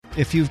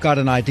If you've got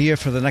an idea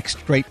for the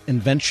next great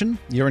invention,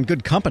 you're in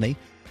good company.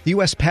 The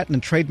U.S. Patent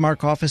and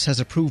Trademark Office has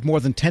approved more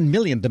than 10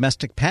 million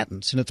domestic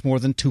patents in its more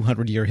than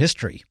 200-year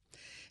history.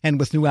 And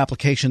with new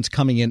applications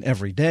coming in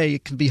every day,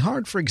 it can be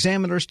hard for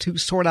examiners to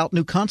sort out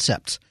new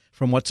concepts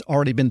from what's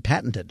already been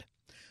patented.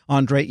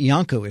 Andre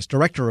Iancu is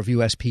director of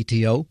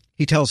USPTO.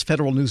 He tells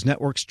Federal News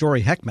Network's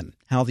Jory Heckman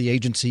how the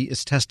agency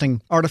is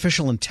testing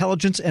artificial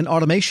intelligence and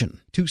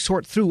automation to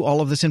sort through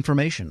all of this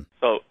information.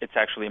 So it's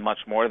actually much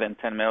more than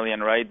 10 million,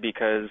 right?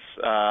 Because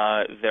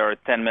there are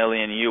 10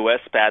 million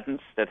U.S.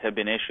 patents that have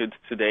been issued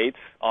to date,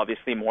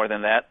 obviously more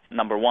than that,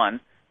 number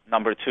one.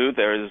 Number two,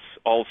 there's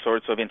all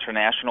sorts of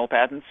international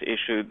patents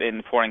issued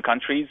in foreign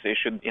countries,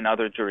 issued in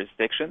other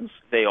jurisdictions.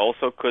 They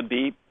also could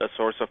be a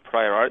source of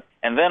prior art.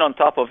 And then on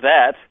top of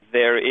that,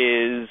 there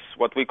is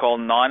what we call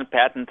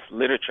non-patent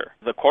literature,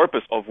 the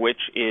corpus of which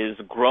is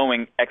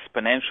growing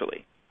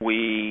exponentially.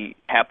 We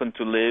happen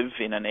to live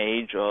in an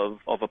age of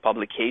a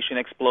publication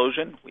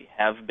explosion. We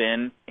have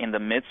been in the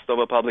midst of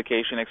a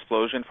publication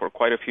explosion for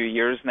quite a few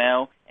years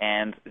now,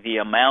 and the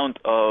amount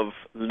of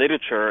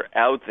literature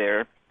out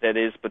there that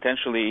is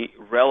potentially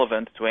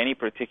relevant to any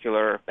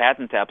particular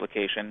patent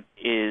application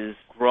is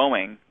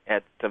growing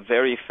at a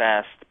very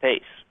fast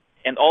pace.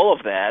 And all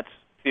of that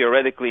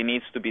theoretically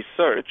needs to be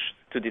searched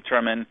to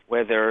determine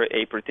whether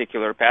a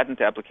particular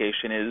patent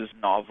application is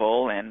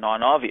novel and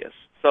non-obvious.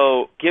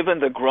 So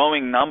given the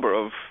growing number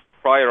of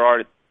prior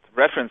art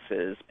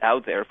references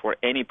out there for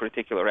any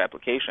particular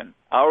application,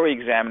 our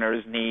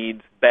examiners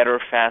need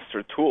better,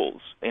 faster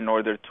tools in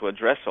order to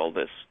address all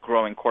this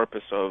growing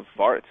corpus of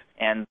art.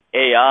 And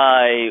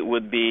AI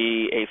would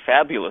be a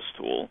fabulous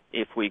tool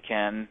if we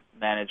can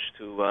manage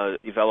to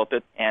develop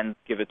it and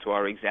give it to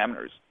our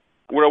examiners.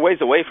 We're a ways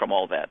away from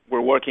all that.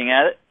 We're working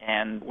at it,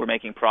 and we're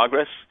making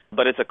progress,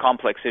 but it's a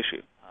complex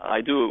issue.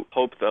 I do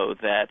hope, though,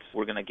 that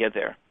we're going to get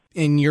there.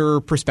 In your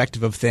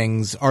perspective of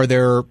things, are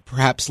there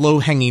perhaps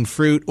low-hanging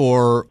fruit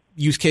or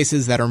use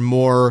cases that are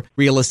more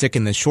realistic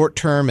in the short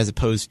term as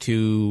opposed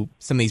to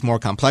some of these more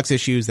complex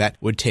issues that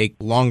would take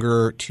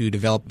longer to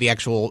develop the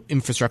actual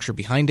infrastructure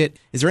behind it?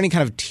 Is there any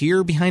kind of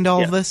tier behind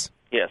all of this?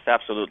 Yes,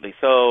 absolutely.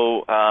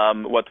 So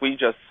what we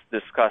just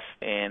discussed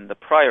in the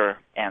prior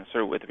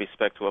answer with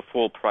respect to a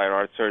full prior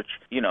art search,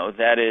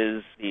 that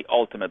is the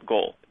ultimate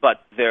goal.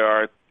 But there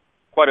are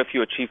quite a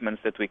few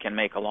achievements that we can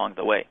make along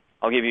the way.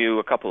 I'll give you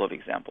a couple of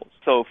examples.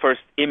 So first,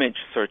 image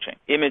searching.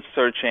 Image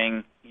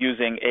searching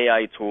using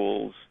AI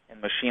tools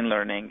and machine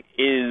learning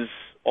is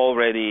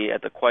already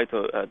at a quite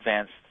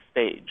advanced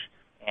stage.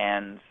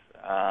 And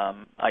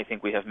I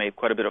think we have made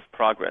quite a bit of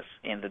progress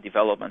in the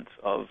development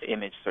of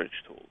image search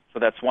tools. So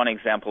that's one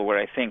example where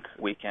I think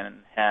we can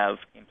have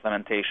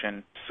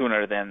implementation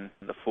sooner than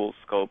the full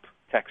scope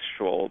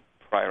textual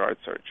prior art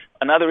search.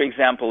 Another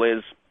example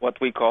is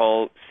what we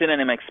call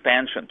synonym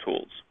expansion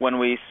tools. When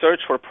we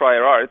search for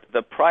prior art,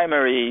 the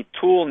primary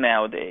tool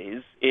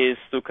nowadays is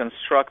to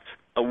construct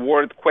a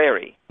word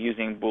query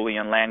using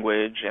Boolean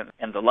language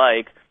and the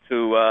like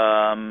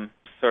to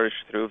search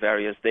through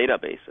various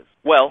databases.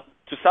 Well,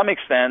 to some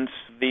extent,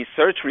 the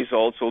search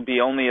results will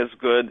be only as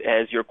good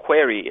as your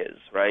query is,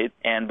 right?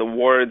 And the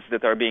words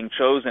that are being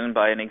chosen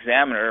by an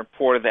examiner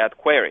for that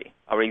query.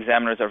 Our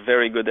examiners are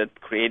very good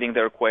at creating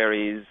their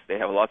queries. They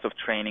have lots of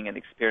training and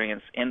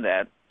experience in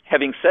that.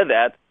 Having said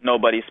that,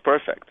 nobody's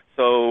perfect.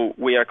 So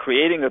we are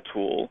creating a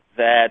tool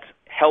that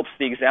helps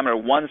the examiner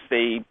once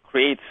they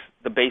create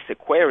the basic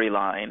query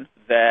line,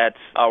 that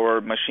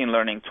our machine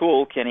learning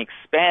tool can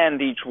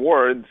expand each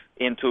word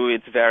into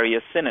its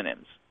various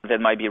synonyms that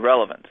might be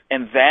relevant.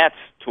 And that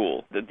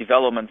tool, the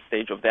development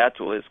stage of that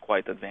tool, is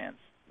quite advanced.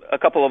 A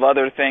couple of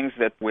other things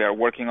that we are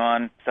working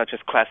on, such as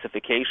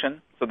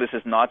classification. So this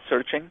is not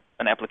searching.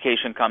 An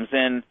application comes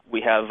in,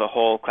 we have a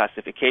whole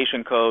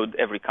classification code.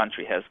 Every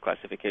country has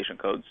classification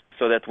codes,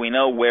 so that we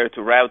know where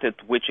to route it,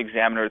 which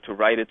examiner to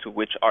write it to,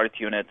 which art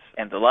unit,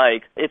 and the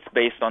like. It's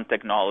based on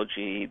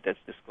technology that's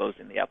disclosed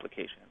in the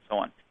application and so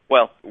on.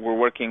 Well, we're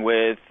working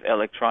with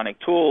electronic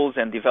tools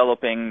and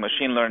developing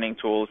machine learning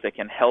tools that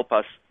can help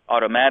us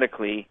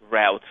automatically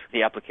route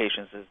the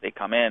applications as they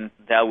come in.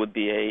 That would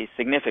be a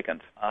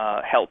significant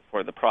help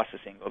for the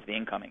processing of the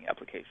incoming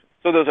applications.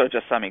 So those are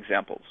just some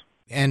examples.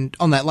 And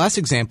on that last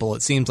example,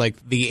 it seems like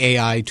the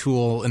AI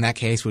tool in that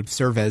case would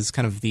serve as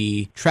kind of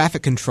the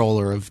traffic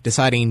controller of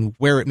deciding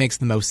where it makes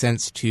the most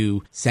sense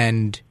to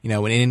send, an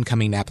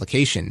incoming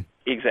application.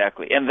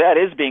 Exactly. And that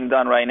is being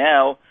done right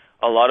now.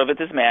 A lot of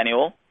it is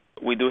manual.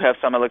 We do have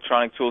some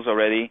electronic tools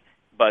already,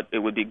 but it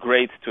would be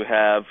great to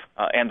have,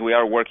 and we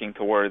are working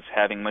towards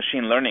having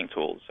machine learning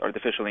tools,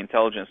 artificial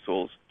intelligence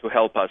tools, to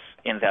help us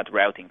in that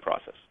routing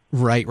process.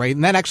 Right.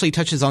 And that actually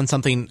touches on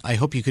something I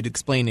hope you could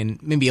explain in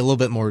maybe a little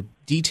bit more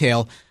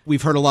detail.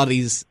 We've heard a lot of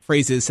these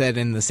phrases said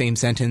in the same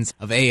sentence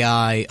of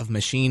AI, of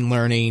machine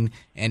learning,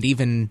 and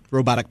even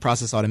robotic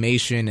process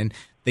automation. And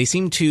they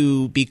seem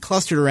to be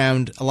clustered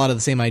around a lot of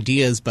the same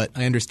ideas, but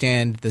I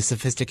understand the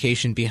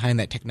sophistication behind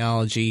that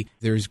technology.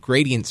 There's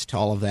gradients to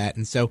all of that.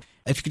 And so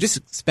if you could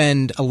just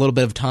spend a little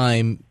bit of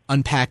time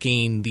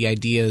unpacking the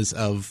ideas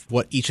of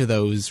what each of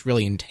those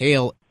really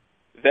entail.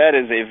 That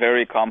is a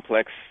very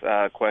complex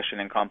question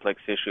and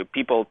complex issue.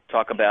 People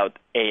talk about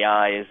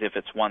AI as if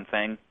it's one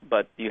thing,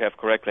 but you have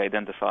correctly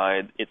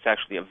identified it's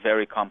actually a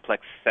very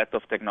complex set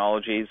of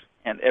technologies.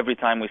 And every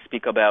time we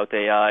speak about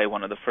AI,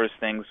 one of the first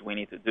things we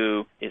need to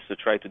do is to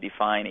try to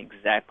define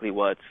exactly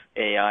what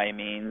AI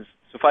means.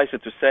 Suffice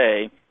it to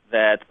say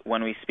that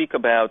when we speak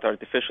about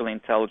artificial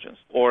intelligence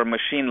or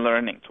machine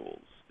learning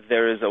tools,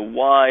 there is a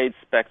wide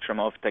spectrum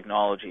of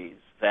technologies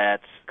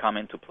that come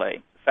into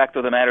play. The fact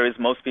of the matter is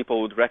most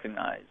people would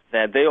recognize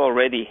that they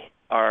already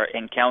are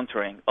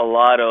encountering a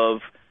lot of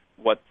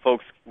what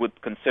folks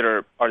would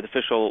consider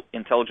artificial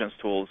intelligence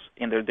tools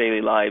in their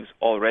daily lives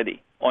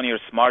already. On your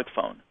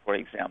smartphone, for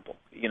example,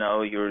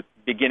 you're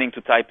beginning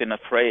to type in a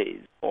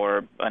phrase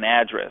or an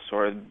address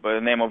or the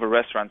name of a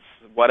restaurant,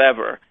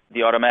 whatever.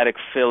 The automatic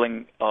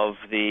filling of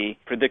the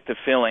predictive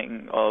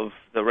filling of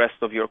the rest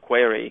of your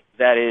query,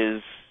 that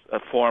is a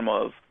form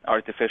of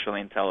artificial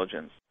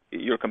intelligence.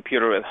 Your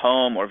computer at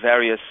home or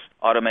various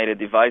automated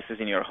devices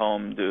in your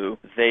home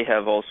they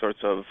have all sorts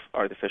of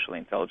artificial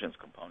intelligence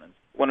components.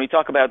 When we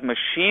talk about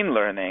machine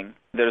learning,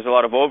 there's a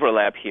lot of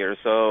overlap here.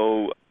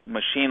 So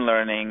machine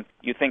learning,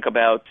 you think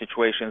about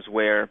situations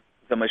where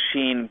the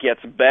machine gets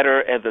better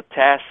at the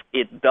task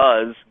it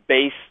does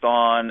based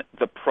on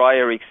the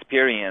prior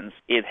experience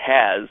it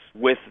has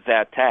with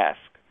that task.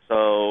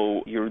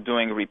 So you're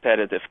doing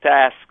repetitive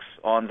tasks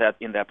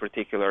in that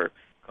particular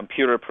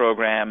computer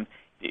program.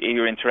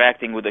 You're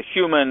interacting with a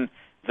human.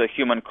 The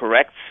human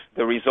corrects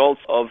the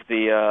results of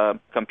the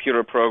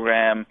computer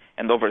program,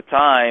 and over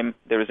time,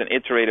 there is an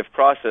iterative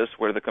process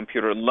where the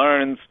computer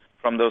learns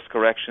from those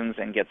corrections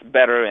and gets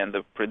better, and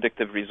the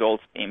predictive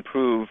results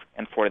improve.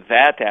 And for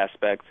that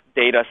aspect,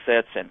 data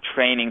sets and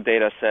training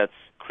data sets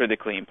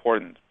critically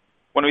important.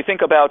 When we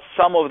think about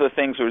some of the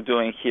things we're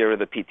doing here at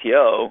the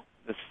PTO,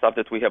 the stuff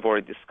that we have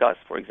already discussed,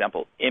 for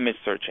example, image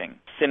searching,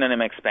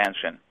 synonym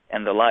expansion,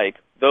 and the like,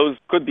 those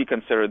could be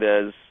considered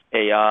as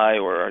AI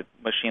or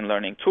machine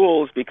learning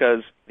tools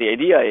because the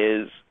idea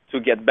is to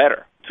get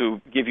better,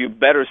 to give you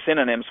better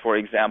synonyms, for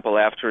example,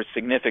 after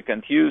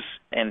significant use,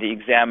 and the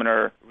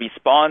examiner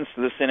responds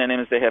to the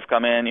synonyms they have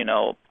come in,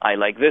 I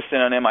like this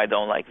synonym, I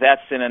don't like that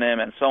synonym,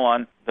 and so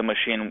on. The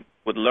machine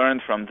would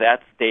learn from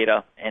that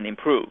data and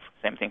improve.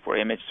 Same thing for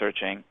image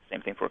searching,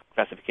 same thing for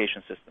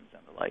classification systems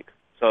and the like.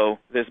 So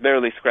this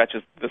barely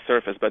scratches the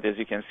surface, but as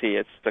you can see,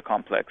 it's a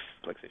complex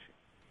issue.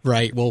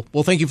 Right. Well,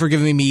 thank you for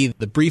giving me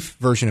the brief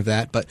version of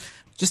that, but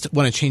just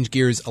want to change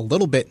gears a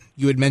little bit.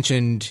 You had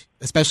mentioned,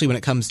 especially when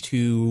it comes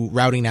to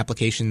routing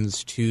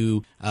applications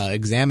to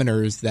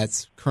examiners,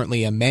 that's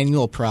currently a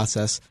manual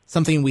process.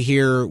 Something we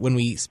hear when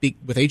we speak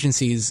with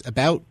agencies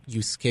about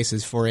use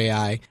cases for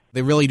AI.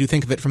 They really do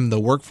think of it from the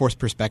workforce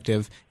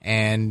perspective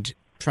and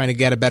trying to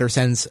get a better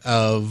sense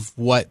of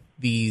what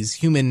these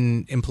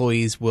human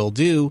employees will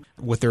do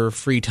with their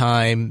free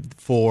time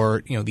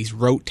for, these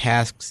rote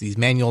tasks, these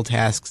manual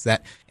tasks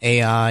that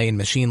AI and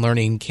machine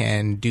learning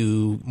can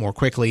do more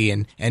quickly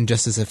and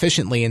just as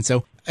efficiently. And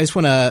so I just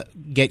want to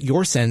get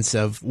your sense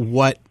of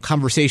what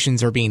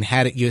conversations are being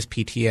had at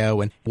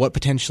USPTO and what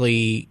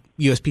potentially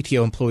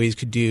USPTO employees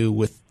could do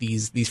with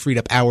these freed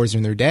up hours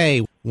in their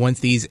day once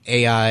these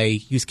AI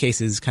use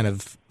cases kind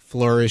of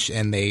flourish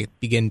and they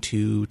begin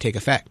to take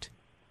effect.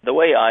 The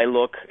way I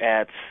look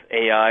at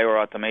AI or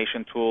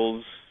automation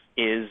tools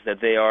is that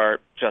they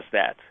are just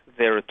that.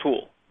 They're a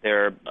tool.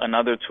 They're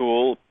another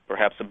tool,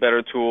 perhaps a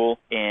better tool,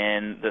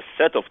 in the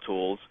set of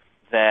tools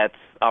that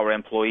our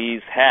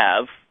employees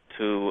have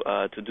to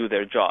do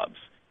their jobs.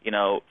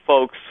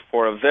 Folks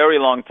for a very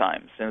long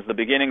time, since the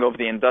beginning of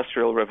the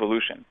Industrial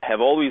Revolution, have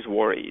always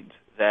worried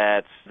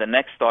that the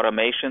next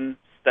automation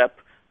step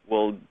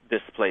will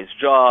displace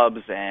jobs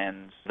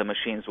and the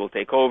machines will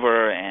take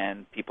over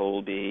and people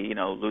will be,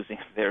 losing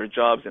their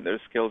jobs and their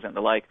skills and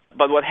the like.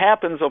 But what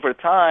happens over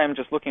time,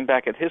 just looking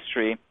back at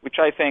history, which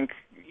I think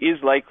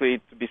is likely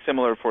to be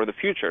similar for the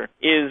future,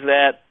 is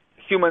that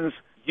humans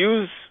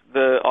use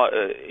the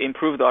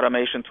improved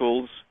automation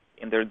tools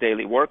in their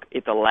daily work.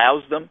 It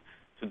allows them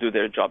to do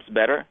their jobs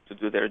better, to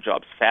do their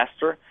jobs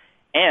faster,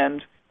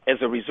 and as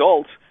a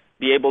result,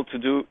 be able to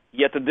do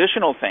yet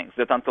additional things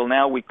that until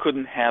now we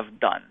couldn't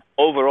have done.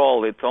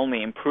 Overall, it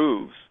only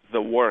improves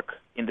the work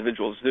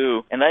individuals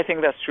do, and I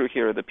think that's true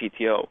here at the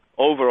PTO.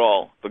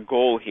 Overall, the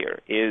goal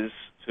here is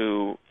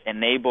to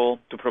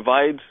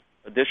provide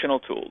additional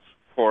tools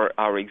for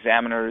our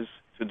examiners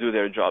to do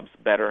their jobs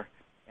better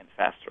and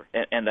faster.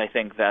 And I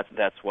think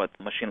that's what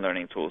machine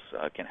learning tools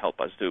can help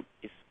us do,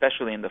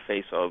 especially in the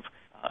face of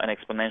an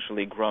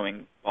exponentially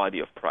growing body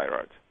of prior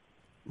art.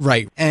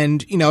 Right.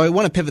 And, I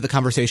want to pivot the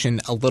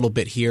conversation a little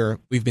bit here.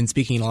 We've been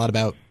speaking a lot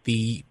about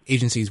the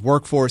agency's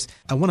workforce.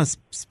 I want to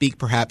speak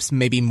perhaps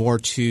maybe more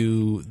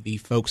to the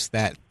folks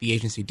that the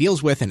agency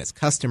deals with and its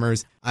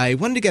customers. I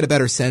wanted to get a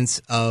better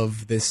sense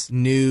of this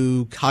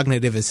new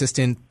cognitive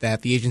assistant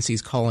that the agency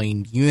is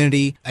calling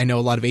Unity. I know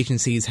a lot of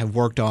agencies have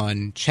worked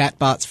on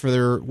chatbots for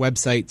their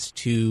websites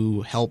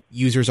to help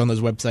users on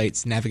those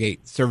websites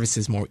navigate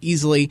services more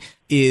easily.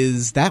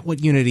 Is that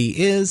what Unity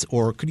is,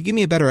 or could you give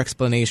me a better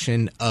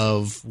explanation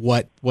of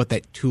what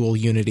that tool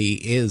Unity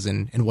is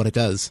and what it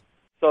does?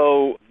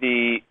 So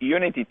the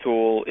Unity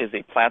tool is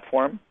a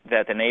platform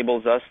that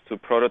enables us to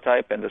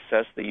prototype and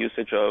assess the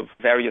usage of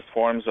various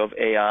forms of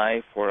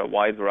AI for a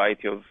wide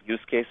variety of use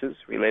cases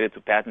related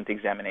to patent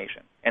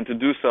examination, and to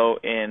do so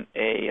in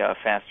a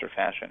faster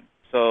fashion.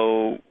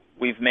 So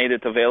we've made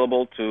it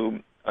available to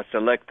a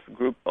select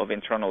group of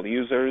internal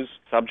users,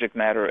 subject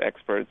matter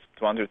experts,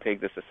 to undertake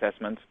this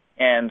assessment.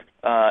 And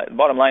the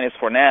bottom line is,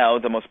 for now,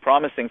 the most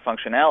promising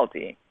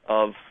functionality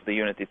of the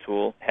Unity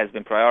tool has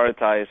been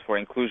prioritized for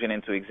inclusion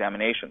into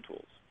examination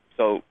tools.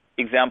 So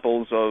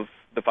examples of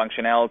the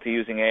functionality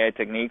using AI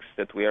techniques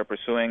that we are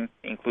pursuing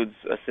includes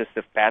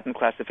assistive patent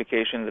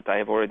classification that I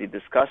have already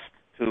discussed,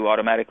 to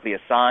automatically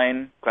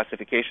assign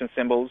classification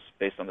symbols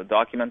based on the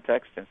document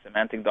text, and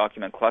semantic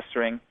document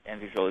clustering and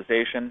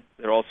visualization.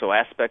 There are also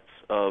aspects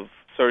of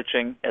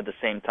searching at the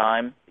same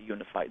time, a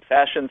unified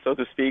fashion, so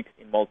to speak,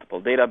 in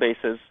multiple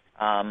databases.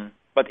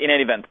 But in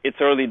any event, it's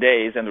early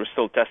days and we're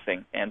still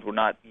testing, and we're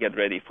not yet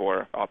ready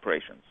for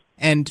operations.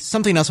 And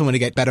something else I want to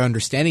get better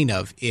understanding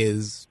of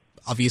is,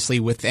 obviously,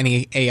 with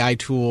any AI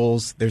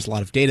tools, there's a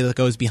lot of data that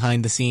goes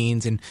behind the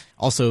scenes, and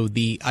also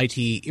the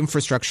IT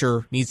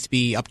infrastructure needs to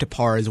be up to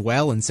par as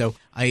well. And so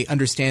I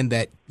understand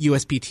that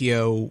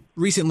USPTO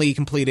recently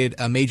completed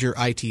a major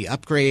IT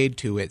upgrade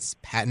to its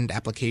patent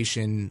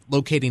application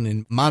locating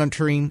and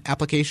monitoring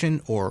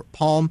application, or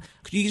PALM.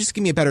 Could you just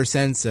give me a better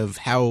sense of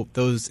how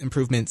those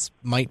improvements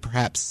might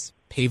perhaps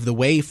pave the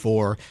way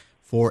for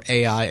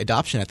AI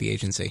adoption at the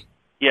agency?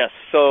 Yes,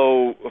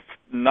 so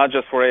not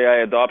just for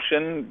AI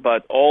adoption,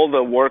 but all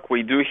the work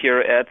we do here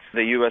at the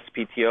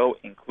USPTO,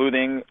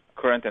 including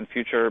current and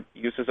future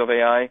uses of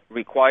AI,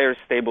 requires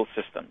stable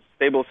systems.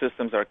 Stable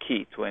systems are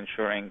key to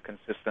ensuring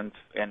consistent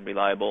and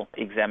reliable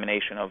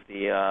examination of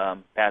the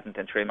patent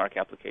and trademark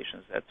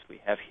applications that we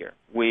have here.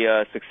 We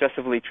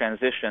successfully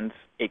transitioned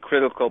a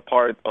critical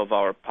part of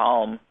our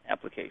PALM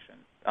application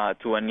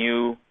to a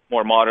new,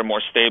 more modern,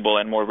 more stable,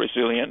 and more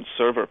resilient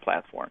server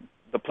platform.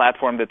 The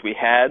platform that we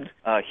had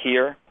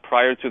here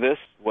prior to this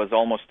was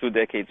almost 2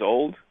 decades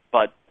old,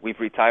 but we've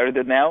retired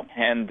it now.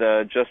 And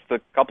just a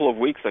couple of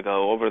weeks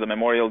ago, over the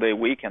Memorial Day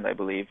weekend, I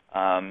believe,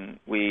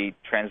 we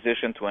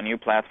transitioned to a new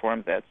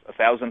platform that's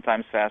 1,000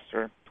 times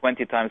faster,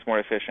 20 times more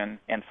efficient,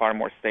 and far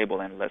more stable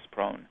and less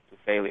prone to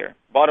failure.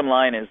 Bottom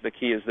line is, the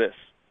key is this: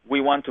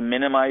 we want to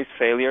minimize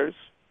failures,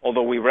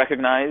 although we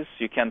recognize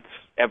you can't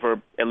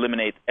ever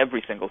eliminate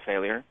every single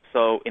failure.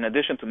 So in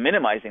addition to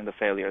minimizing the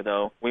failure,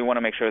 though, we want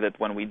to make sure that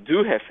when we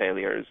do have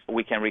failures,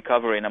 we can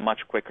recover in a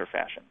much quicker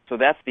fashion. So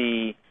that's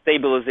the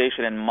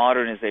stabilization and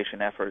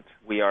modernization effort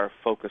we are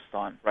focused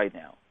on right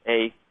now.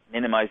 A,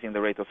 minimizing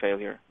the rate of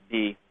failure.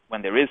 B,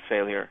 when there is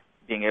failure,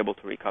 being able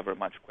to recover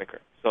much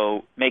quicker.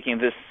 So making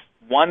this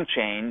one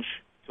change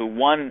to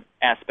one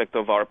aspect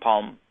of our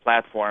PALM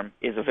platform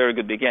is a very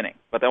good beginning.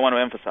 But I want to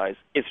emphasize,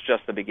 it's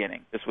just the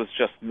beginning. This was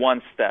just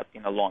one step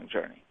in a long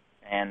journey.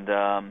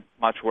 And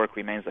much work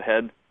remains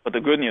ahead. But the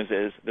good news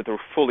is that we're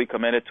fully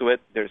committed to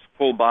it. There's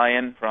full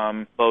buy-in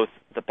from both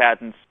the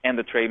patents and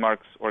the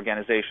trademarks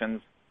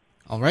organizations.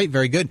 All right,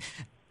 very good.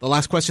 The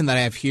last question that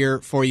I have here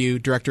for you,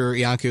 Director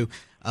Iancu,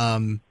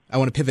 I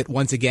want to pivot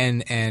once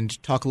again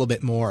and talk a little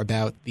bit more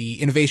about the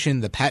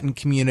innovation, the patent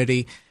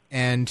community.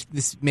 And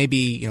this may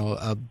be,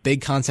 a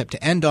big concept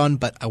to end on,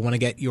 but I want to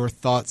get your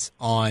thoughts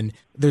on,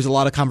 there's a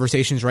lot of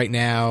conversations right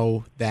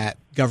now that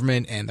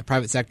government and the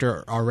private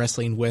sector are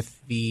wrestling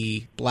with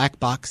the black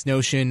box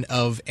notion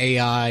of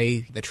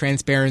AI, the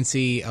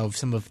transparency of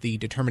some of the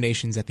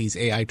determinations that these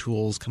AI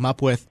tools come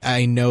up with.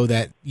 I know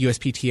that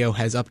USPTO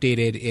has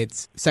updated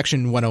its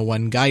Section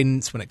 101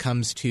 guidance when it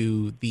comes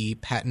to the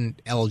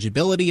patent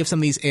eligibility of some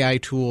of these AI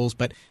tools,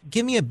 but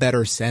give me a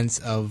better sense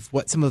of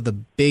what some of the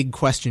big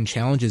question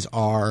challenges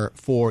are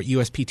for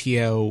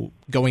USPTO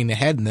going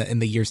ahead in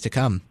the years to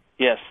come.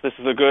 Yes, this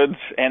is a good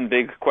and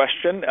big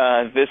question.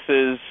 This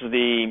is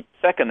the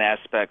second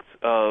aspect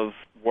of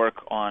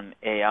work on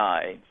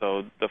AI.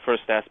 So the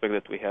first aspect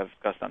that we have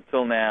discussed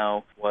until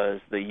now was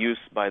the use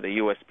by the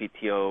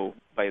USPTO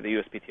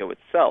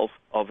itself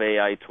of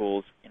AI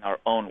tools in our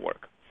own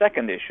work.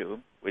 Second issue,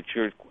 which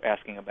you're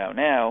asking about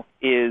now,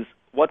 is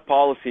what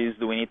policies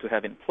do we need to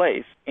have in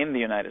place in the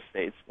United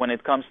States when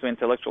it comes to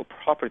intellectual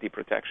property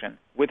protection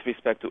with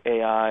respect to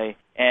AI?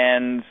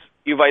 And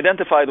you've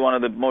identified one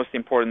of the most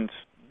important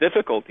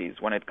difficulties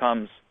when it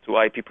comes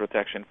to IP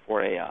protection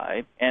for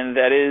AI, and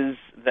that is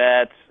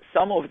that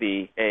some of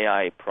the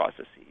AI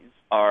processes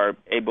are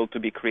able to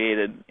be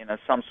created in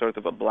some sort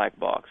of a black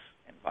box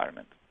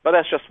environment. But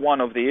that's just one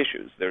of the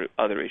issues. There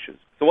are other issues.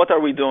 So what are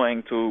we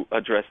doing to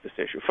address this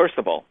issue? First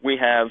of all, we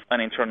have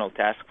an internal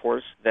task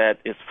force that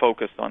is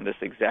focused on this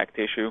exact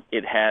issue.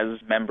 It has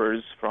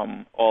members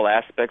from all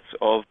aspects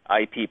of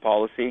IP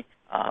policy,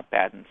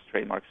 patents,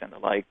 trademarks, and the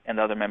like, and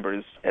other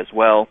members as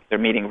well. They're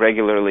meeting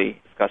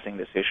regularly discussing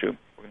this issue.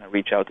 We're going to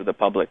reach out to the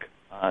public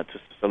to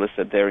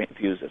solicit their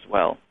views as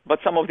well. But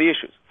some of the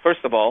issues. First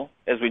of all,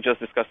 as we just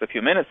discussed a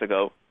few minutes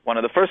ago, one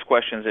of the first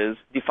questions is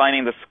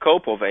defining the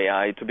scope of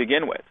AI to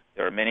begin with.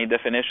 There are many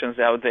definitions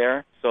out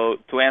there, so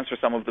to answer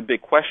some of the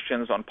big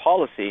questions on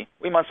policy,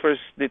 we must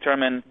first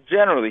determine,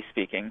 generally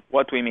speaking,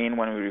 what we mean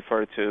when we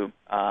refer to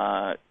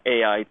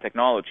AI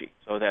technology,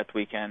 so that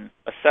we can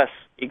assess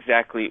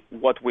exactly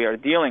what we are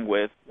dealing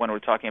with when we're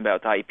talking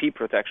about IP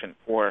protection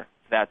for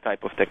that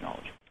type of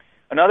technology.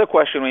 Another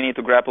question we need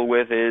to grapple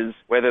with is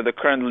whether the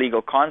current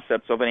legal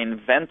concepts of an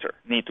inventor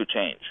need to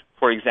change.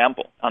 For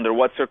example, under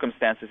what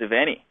circumstances, if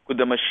any, could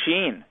the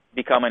machine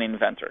become an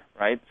inventor,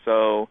 right?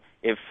 So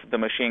if the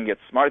machine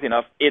gets smart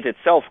enough, it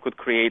itself could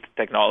create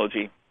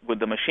technology. Would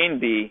the machine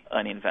be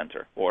an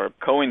inventor or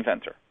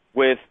co-inventor?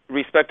 With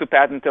respect to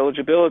patent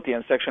eligibility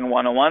and Section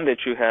 101 that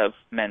you have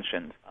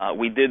mentioned,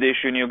 we did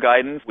issue new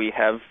guidance. We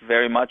have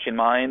very much in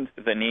mind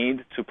the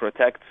need to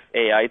protect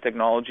AI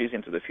technologies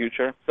into the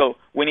future. So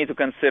we need to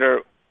consider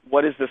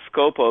what is the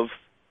scope of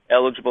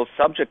eligible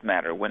subject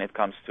matter when it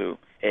comes to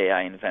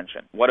AI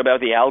invention. What about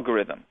the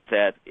algorithm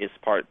that is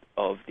part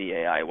of the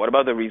AI? What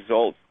about the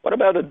results? What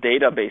about the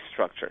database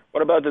structure?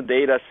 What about the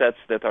data sets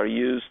that are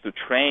used to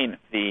train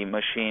the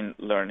machine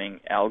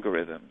learning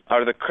algorithm?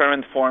 Are the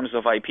current forms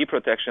of IP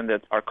protection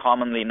that are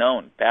commonly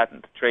known,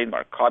 patent,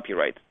 trademark,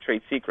 copyright,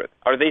 trade secret,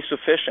 are they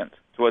sufficient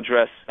to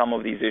address some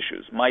of these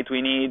issues? Might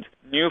we need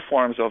new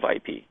forms of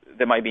IP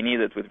that might be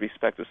needed with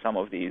respect to some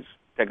of these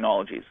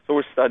technologies? So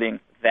we're studying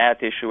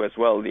that issue as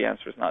well. The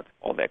answer is not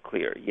all that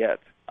clear yet.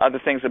 Other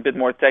things a bit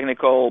more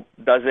technical,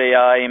 does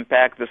AI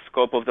impact the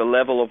scope of the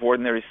level of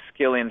ordinary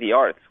skill in the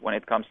art when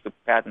it comes to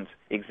patent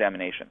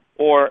examination?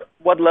 Or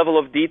what level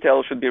of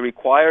detail should be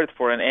required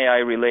for an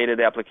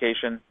AI-related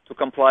application to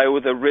comply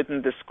with the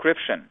written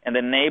description and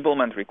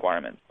enablement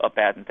requirements of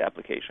patent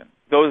application?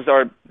 Those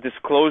are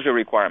disclosure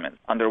requirements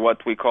under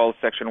what we call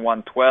Section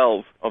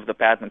 112 of the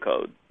Patent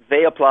Code.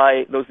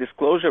 Those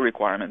disclosure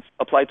requirements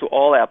apply to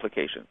all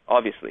applications,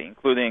 obviously,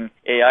 including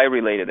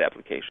AI-related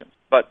applications.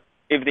 But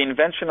if the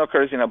invention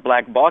occurs in a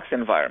black box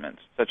environment,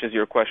 such as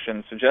your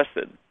question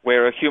suggested,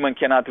 where a human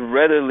cannot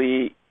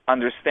readily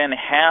understand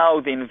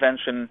how the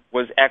invention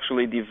was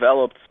actually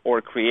developed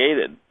or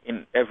created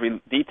in every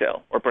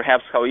detail, or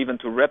perhaps how even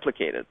to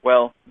replicate it,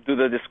 well, do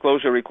the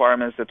disclosure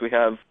requirements that we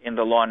have in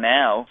the law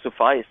now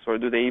suffice, or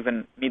do they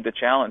even meet the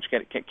challenge?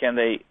 Can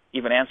they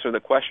even answer the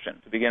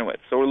question to begin with?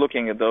 So we're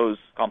looking at those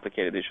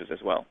complicated issues as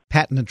well.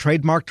 Patent and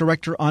Trademark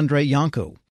Director Andrei Iancu.